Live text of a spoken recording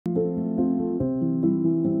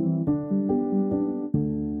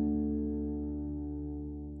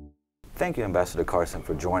Thank you, Ambassador Carson,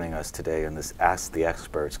 for joining us today in this Ask the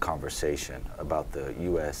Experts conversation about the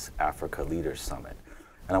U.S. Africa Leaders Summit.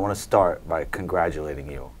 And I want to start by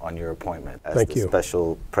congratulating you on your appointment as the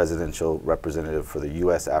Special Presidential Representative for the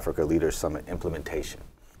U.S. Africa Leaders Summit implementation.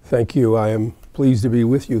 Thank you. I am pleased to be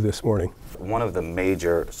with you this morning. One of the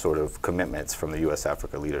major sort of commitments from the U.S.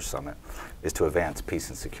 Africa Leaders Summit is to advance peace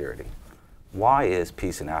and security. Why is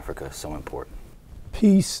peace in Africa so important?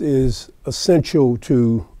 Peace is essential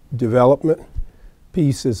to development.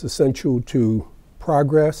 Peace is essential to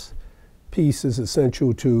progress. Peace is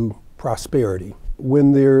essential to prosperity.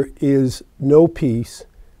 When there is no peace,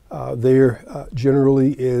 there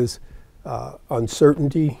generally is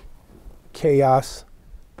uncertainty, chaos,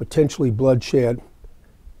 potentially bloodshed,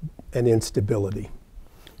 and instability.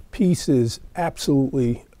 Peace is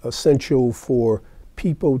absolutely essential for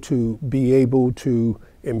people to be able to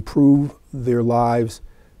improve their lives,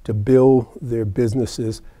 to build their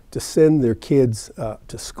businesses, to send their kids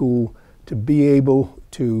to school, to be able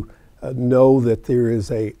to know that there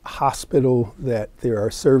is a hospital, that there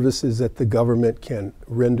are services that the government can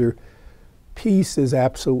render. Peace is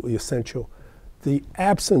absolutely essential. The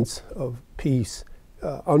absence of peace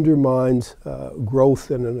undermines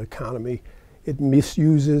growth in an economy. It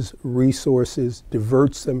misuses resources,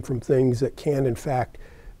 diverts them from things that can, in fact,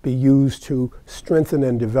 be used to strengthen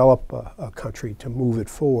and develop a country, to move it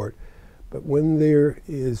forward. But when there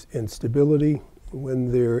is instability,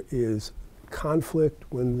 when there is conflict,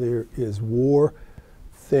 when there is war,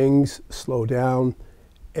 things slow down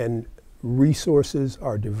and resources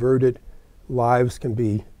are diverted, lives can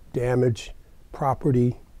be damaged,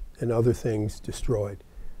 property and other things destroyed.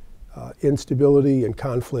 Instability and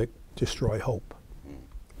conflict destroy hope.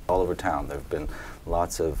 All over town there have been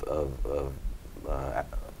lots of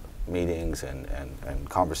meetings and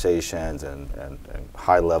conversations and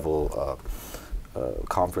high-level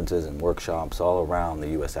conferences and workshops all around the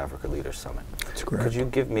U.S. Africa Leaders Summit. That's correct. Could you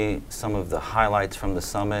give me some of the highlights from the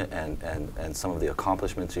summit and some of the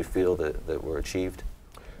accomplishments you feel that were achieved?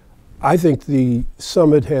 I think the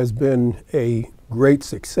summit has been a great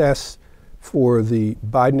success for the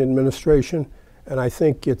Biden administration, and I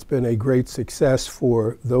think it's been a great success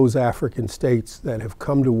for those African states that have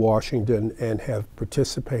come to Washington and have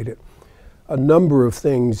participated. A number of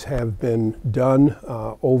things have been done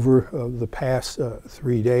over the past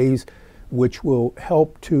 3 days, which will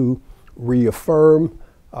help to reaffirm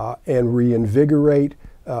and reinvigorate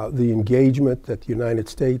the engagement that the United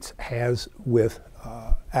States has with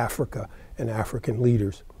Africa and African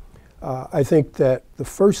leaders. I think that the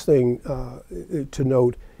first thing to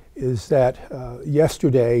note is that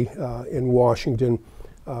yesterday in Washington,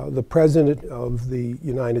 the President of the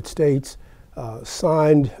United States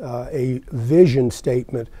signed a vision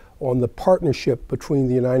statement on the partnership between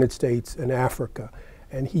the United States and Africa.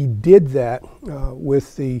 And he did that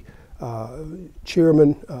with the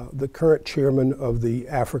chairman, the current chairman of the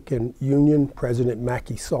African Union, President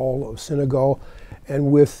Macky Sall of Senegal,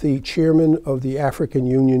 and with the chairman of the African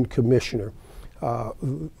Union Commissioner,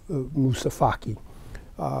 Moussa Faki.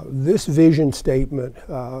 This vision statement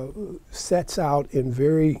sets out in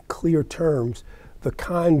very clear terms the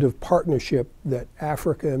kind of partnership that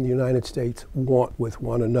Africa and the United States want with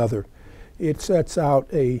one another. It sets out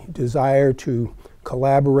a desire to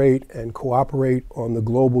collaborate and cooperate on the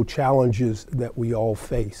global challenges that we all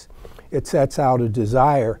face. It sets out a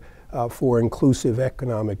desire for inclusive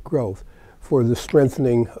economic growth, for the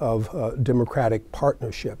strengthening of democratic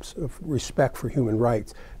partnerships, of respect for human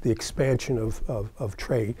rights, the expansion of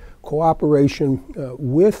trade, cooperation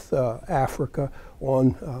with Africa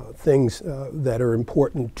on things that are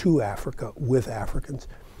important to Africa with Africans.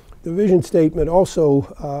 The vision statement also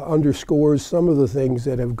underscores some of the things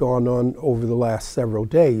that have gone on over the last several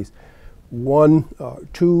days.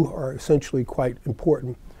 Two are essentially quite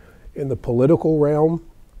important. In the political realm,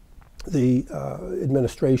 the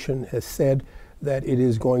administration has said that it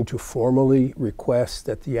is going to formally request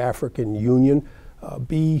that the African Union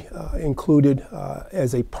be included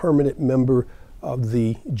as a permanent member of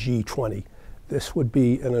the G20. This would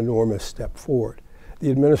be an enormous step forward. The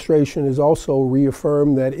administration has also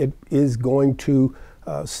reaffirmed that it is going to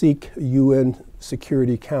seek UN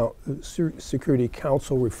Security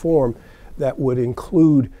Council reform that would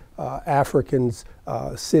include Africans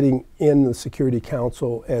sitting in the Security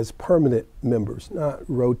Council as permanent members, not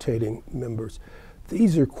rotating members.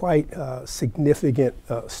 These are quite significant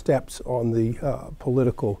steps on the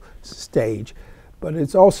political stage. But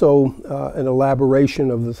it's also an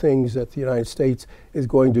elaboration of the things that the United States is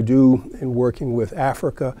going to do in working with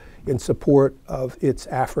Africa in support of its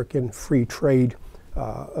African Free Trade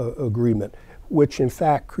Agreement, which in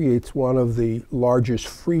fact creates one of the largest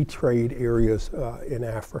free trade areas in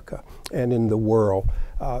Africa and in the world.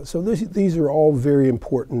 So these are all very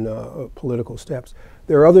important political steps.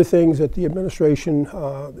 There are other things that the administration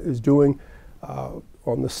is doing.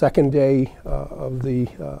 On the second day of the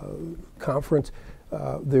conference,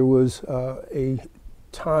 there was a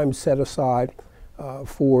time set aside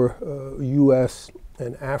for U.S.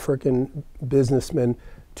 and African businessmen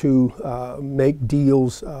to make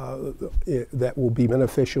deals that will be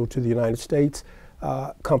beneficial to the United States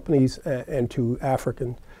companies and to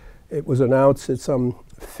Africans. It was announced that some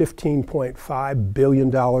 $15.5 billion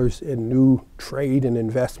in new trade and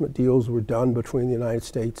investment deals were done between the United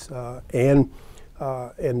States and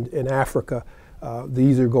Africa.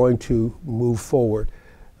 These are going to move forward.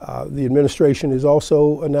 The administration has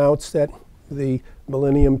also announced that the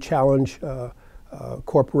Millennium Challenge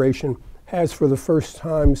Corporation has for the first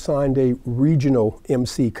time signed a regional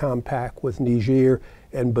MC compact with Niger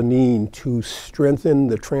and Benin to strengthen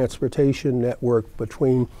the transportation network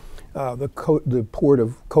between the port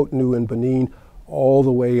of Cotonou in Benin all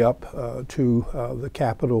the way up to the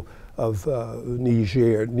capital of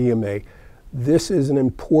Niger, Niamey. This is an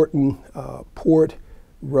important port,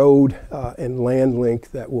 road, and land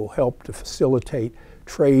link that will help to facilitate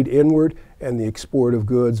trade inward and the export of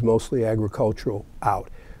goods, mostly agricultural, out.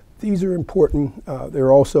 These are important.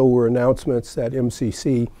 There also were announcements that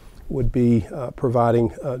MCC would be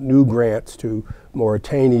providing new grants to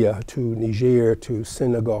Mauritania, to Niger, to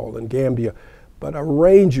Senegal, and Gambia. But a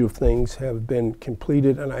range of things have been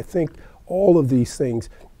completed, and I think all of these things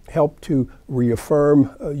help to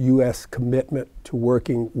reaffirm a U.S. commitment to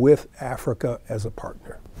working with Africa as a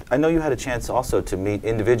partner. I know you had a chance also to meet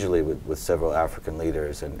individually with several African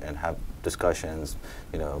leaders and have discussions,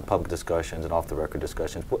 public discussions and off-the-record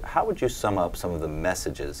discussions. How would you sum up some of the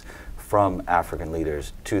messages from African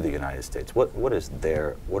leaders to the United States? What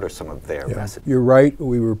are some of their messages? You're right.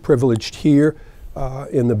 We were privileged here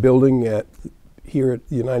in the building here at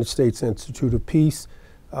the United States Institute of Peace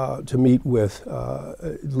to meet with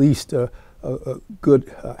at least a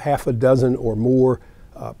good half a dozen or more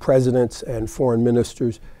presidents and foreign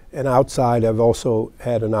ministers. And outside, I've also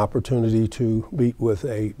had an opportunity to meet with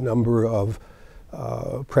a number of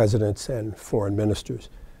presidents and foreign ministers.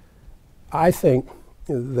 I think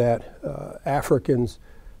that Africans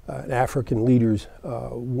and African leaders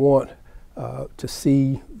want to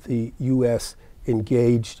see the U.S.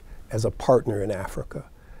 engaged as a partner in Africa.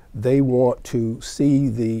 They want to see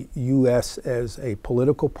the U.S. as a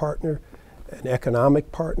political partner, an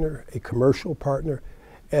economic partner, a commercial partner,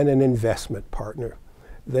 and an investment partner.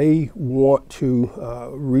 They want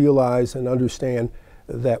to realize and understand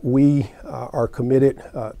that we are committed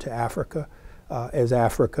to Africa as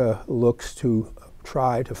Africa looks to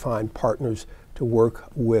try to find partners to work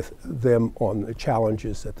with them on the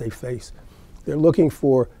challenges that they face. They're looking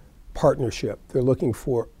for partnership, they're looking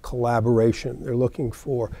for collaboration, they're looking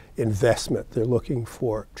for investment, they're looking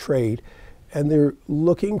for trade, and they're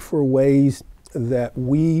looking for ways that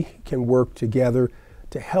we can work together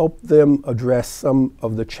to help them address some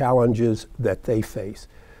of the challenges that they face.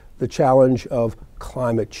 The challenge of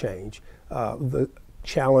climate change, the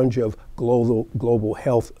challenge of global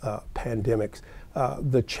health pandemics,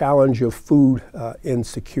 the challenge of food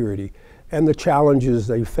insecurity, and the challenges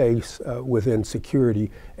they face with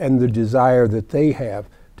insecurity, and the desire that they have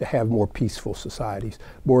to have more peaceful societies,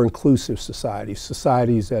 more inclusive societies,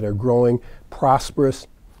 societies that are growing, prosperous,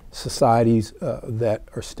 societies that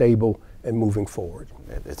are stable and moving forward.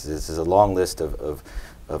 This is a long list of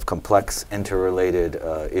complex, interrelated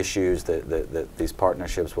issues that these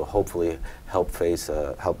partnerships will hopefully help face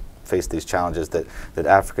these challenges that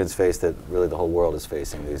Africans face, that really the whole world is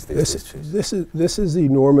facing these issues. This is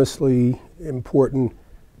enormously important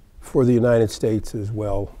for the United States as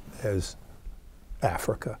well as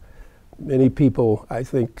Africa. Many people, I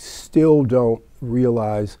think, still don't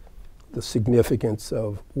realize the significance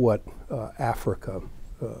of what Africa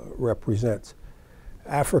represents.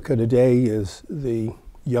 Africa today is the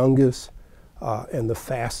youngest and the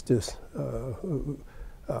fastest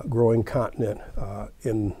growing continent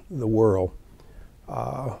in the world.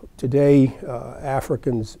 Today,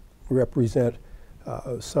 Africans represent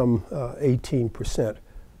some 18%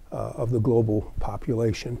 of the global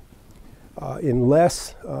population. In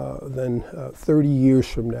less than 30 years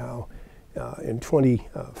from now, in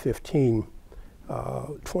 2015,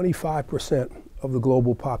 25% of the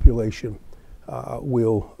global population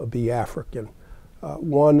will be African.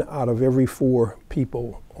 1 out of every 4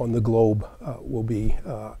 people on the globe will be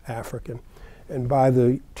African. And by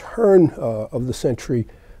the turn of the century,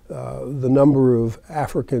 the number of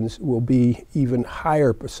Africans will be even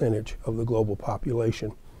higher percentage of the global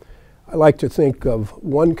population. I like to think of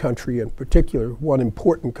one country in particular, one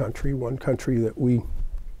important country, one country that we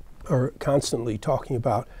are constantly talking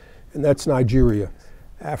about, and that's Nigeria.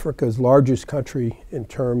 Africa's largest country in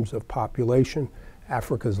terms of population,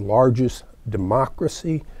 Africa's largest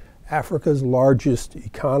democracy, Africa's largest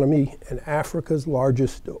economy, and Africa's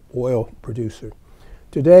largest oil producer.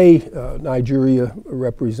 Today, Nigeria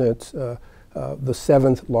represents the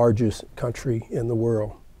 7th largest country in the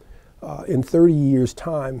world. In 30 years'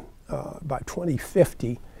 time, by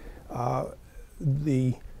 2050,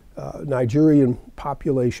 the Nigerian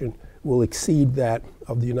population will exceed that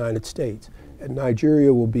of the United States. And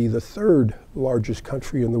Nigeria will be the 3rd largest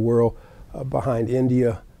country in the world behind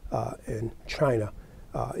India and China.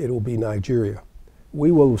 It will be Nigeria.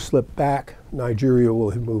 We will slip back, Nigeria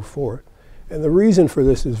will move forward. And the reason for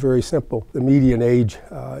this is very simple. The median age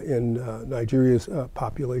in Nigeria's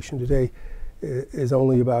population today is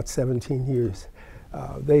only about 17 years.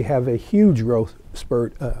 They have a huge growth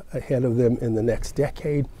spurt ahead of them in the next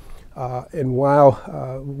decade. And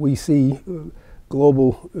while we see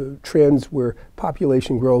global trends where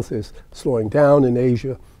population growth is slowing down in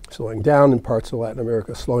Asia, slowing down in parts of Latin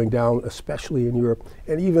America, slowing down especially in Europe,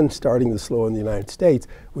 and even starting to slow in the United States,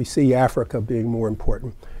 we see Africa being more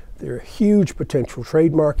important. They're a huge potential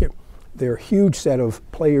trade market. They're a huge set of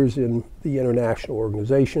players in the international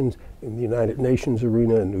organizations, in the United Nations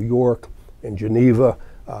arena, in New York, in Geneva,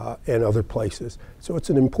 and other places. So it's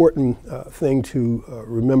an important thing to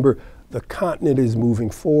remember. The continent is moving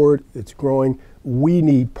forward. It's growing. We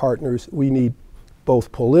need partners. We need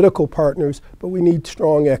both political partners, but we need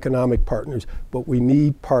strong economic partners. But we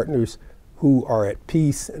need partners who are at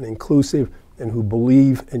peace and inclusive and who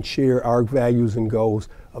believe and share our values and goals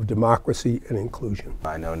of democracy and inclusion.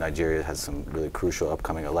 I know Nigeria has some really crucial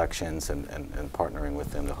upcoming elections and partnering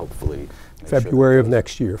with them to hopefully February of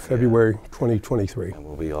next year, February 2023. And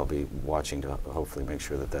we'll all be watching to hopefully make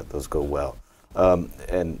sure that those go well.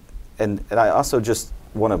 And I also just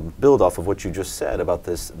want to build off of what you just said about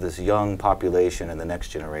this young population and the next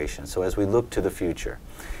generation. So as we look to the future,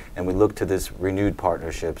 and we look to these renewed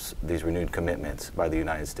partnerships, these renewed commitments by the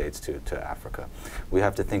United States to Africa, we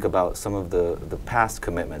have to think about some of the past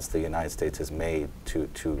commitments the United States has made to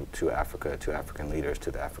Africa, to African leaders,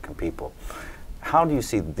 to the African people. How do you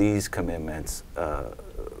see these commitments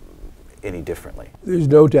any differently? There's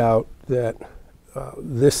no doubt that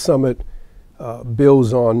this summit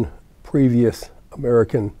builds on previous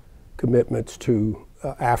American commitments to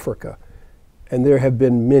Africa. And there have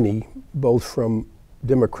been many, both from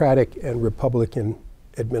Democratic and Republican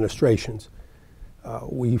administrations.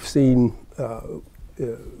 We've seen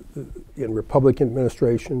in Republican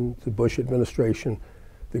administration, the Bush administration,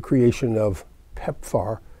 the creation of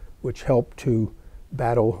PEPFAR, which helped to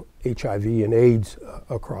battle HIV and AIDS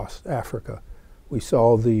across Africa. We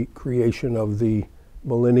saw the creation of the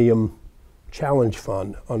Millennium Challenge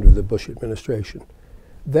Fund under the Bush administration.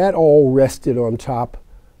 That all rested on top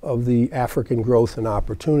of the African Growth and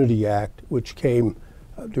Opportunity Act, which came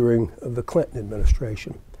during the Clinton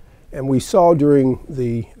administration. And we saw during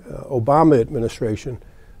the Obama administration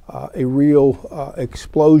a real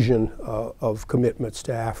explosion of commitments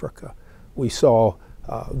to Africa. We saw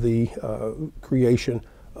the creation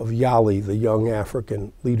of YALI, the Young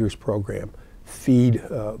African Leaders Program, Feed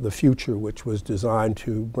the Future, which was designed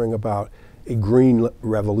to bring about a green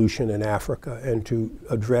revolution in Africa and to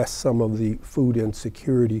address some of the food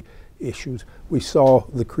insecurity issues. We saw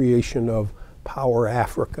the creation of Power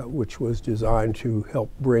Africa, which was designed to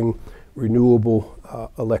help bring renewable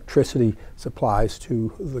electricity supplies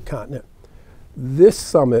to the continent. This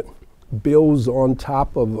summit builds on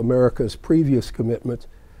top of America's previous commitments,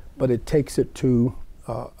 but it takes it to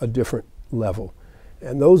a different level.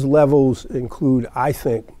 And those levels include, I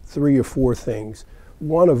think, 3 or 4 things,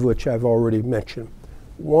 one of which I've already mentioned.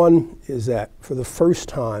 One is that for the first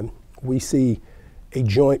time, we see a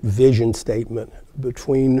joint vision statement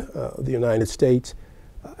between the United States,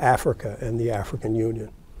 Africa, and the African Union,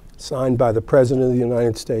 signed by the President of the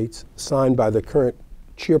United States, signed by the current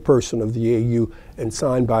chairperson of the AU, and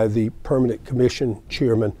signed by the Permanent Commission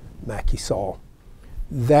Chairman, Macky Sall.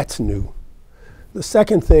 That's new. The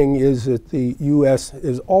second thing is that the U.S.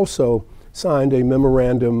 has also signed a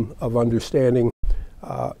memorandum of understanding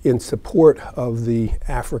in support of the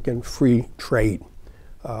African free trade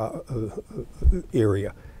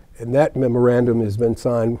area. And that memorandum has been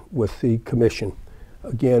signed with the Commission,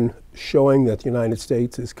 again, showing that the United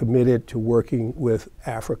States is committed to working with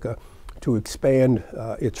Africa to expand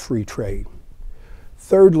its free trade.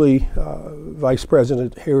 Thirdly, Vice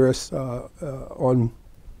President Harris on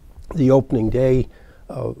the opening day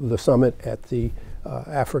of the summit at the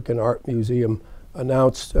African Art Museum,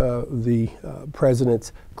 announced the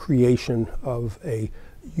President's creation of a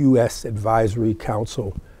U.S. Advisory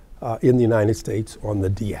Council in the United States on the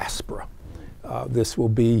diaspora. This will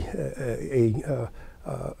be a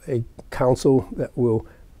council that will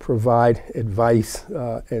provide advice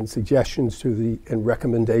and suggestions to and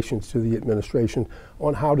recommendations to the administration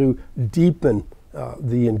on how to deepen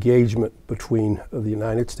the engagement between the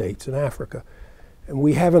United States and Africa. And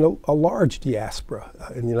we have a large diaspora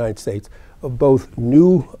in the United States of both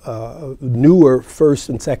newer first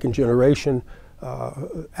and second generation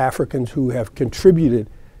Africans who have contributed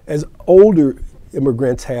as older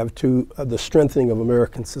immigrants have to the strengthening of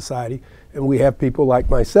American society. And we have people like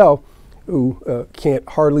myself who can't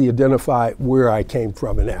hardly identify where I came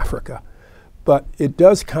from in Africa. But it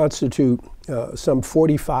does constitute some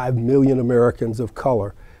 45 million Americans of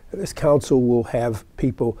color. This council will have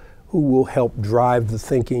people who will help drive the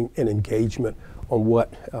thinking and engagement on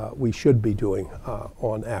what we should be doing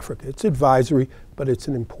on Africa. It's advisory, but it's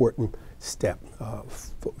an important step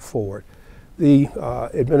forward. The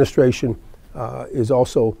administration is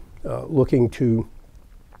also looking to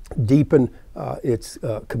deepen its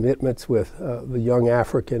commitments with the Young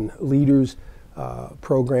African Leaders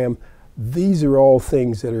program. These are all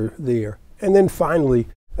things that are there. And then finally,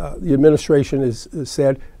 the administration has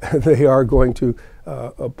said they are going to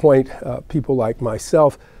appoint people like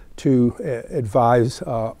myself to advise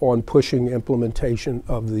on pushing implementation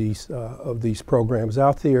of these programs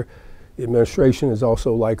out there. The administration is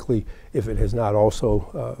also likely, if it has not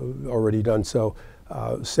also already done so,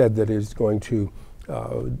 said that it is going to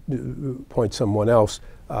appoint someone else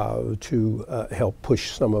to help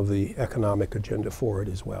push some of the economic agenda forward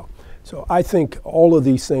as well. So I think all of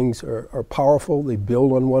these things are powerful. They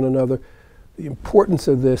build on one another. The importance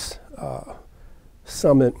of this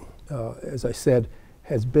summit, as I said,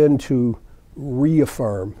 has been to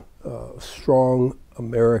reaffirm strong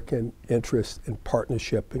American interest in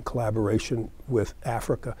partnership and collaboration with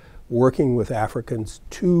Africa, working with Africans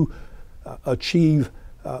to achieve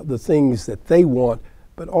the things that they want,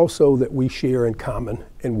 but also that we share in common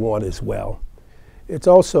and want as well. It's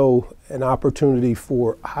also an opportunity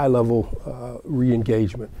for high-level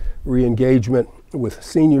re-engagement with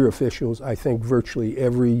senior officials. I think virtually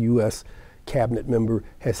every U.S. cabinet member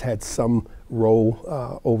has had some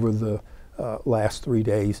role over the last 3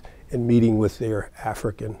 days in meeting with their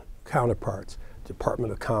African counterparts,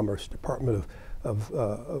 Department of Commerce, Department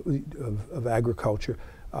of Agriculture,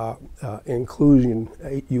 including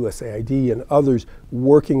USAID and others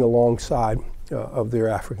working alongside of their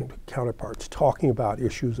African counterparts, talking about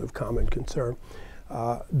issues of common concern.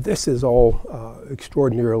 This is all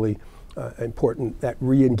extraordinarily important, that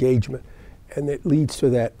re-engagement, and it leads to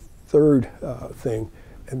that third thing,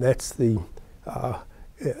 and that's the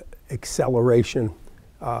acceleration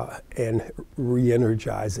and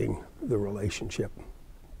re-energizing the relationship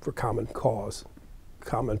for common cause,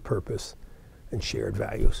 common purpose, and shared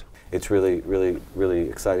values. It's really, really, really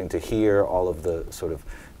exciting to hear all of the sort of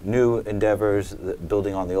new endeavors,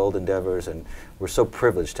 building on the old endeavors, and we're so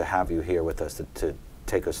privileged to have you here with us to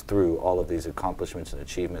take us through all of these accomplishments and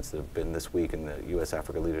achievements that have been this week in the U.S.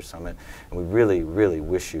 Africa Leaders Summit. And we really, really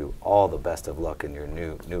wish you all the best of luck in your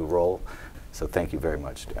new role. So thank you very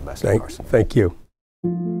much, Ambassador Carson. Thank you.